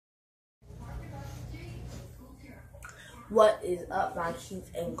What is up, my kings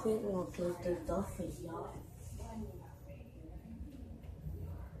and queens? I'm gonna play this stuff for y'all.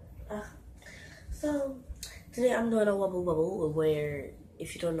 So today I'm doing a wubble bubble where,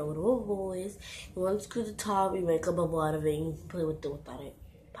 if you don't know what a wubble bubble is, you want to screw the top, you make a bubble out of it, and you can play with it without it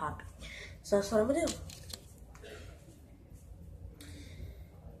popping. So that's what I'm gonna do.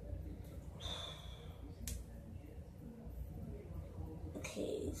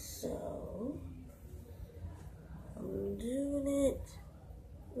 Okay, so I'm doing it.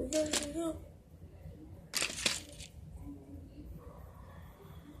 Here we go.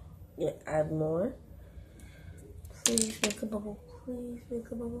 Yeah, add more. Please make a bubble. Please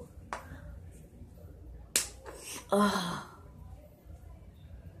make a bubble.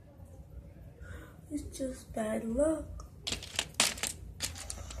 It's just bad luck.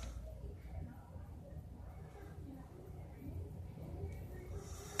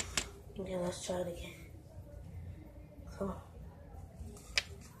 Okay, let's try it again. Come on.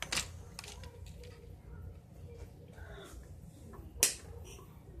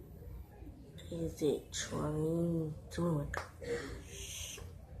 Is it trying to work?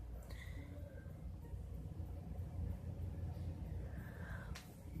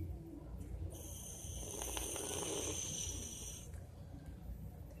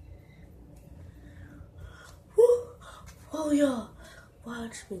 Oh, y'all,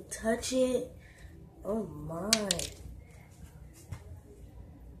 watch me touch it. Oh, my.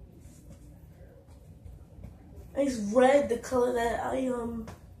 It's red, the color that I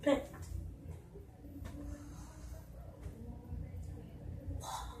picked.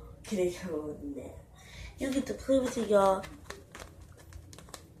 Can I come on with that? You get to play with it, y'all.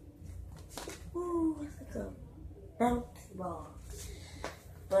 Ooh, it's like a bouncy ball.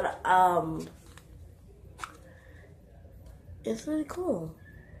 But, it's really cool.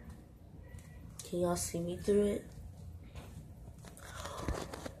 Can y'all see me through it?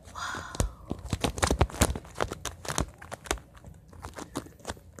 Wow.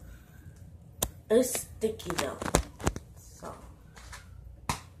 It's sticky though. So.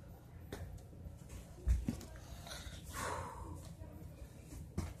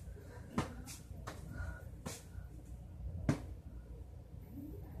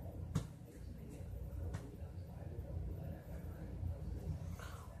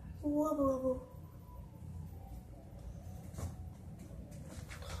 Wubble wubble.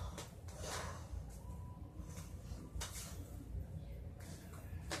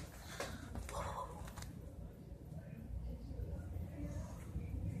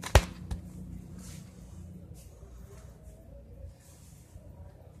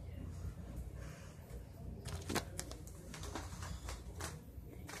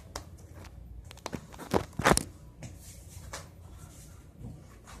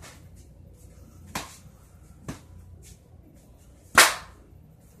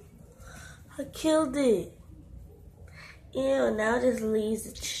 I killed it. Ew, now it just leaves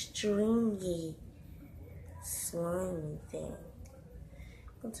a stringy, slimy thing.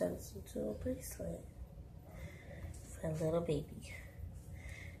 I'm turn this into a bracelet for a little baby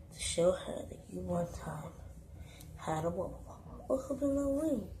to show her that you one time had a wubble bubble. Look up in my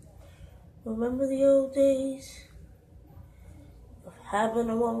ring. Remember the old days of having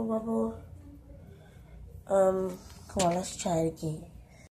a wubble bubble? Come on, let's try it again.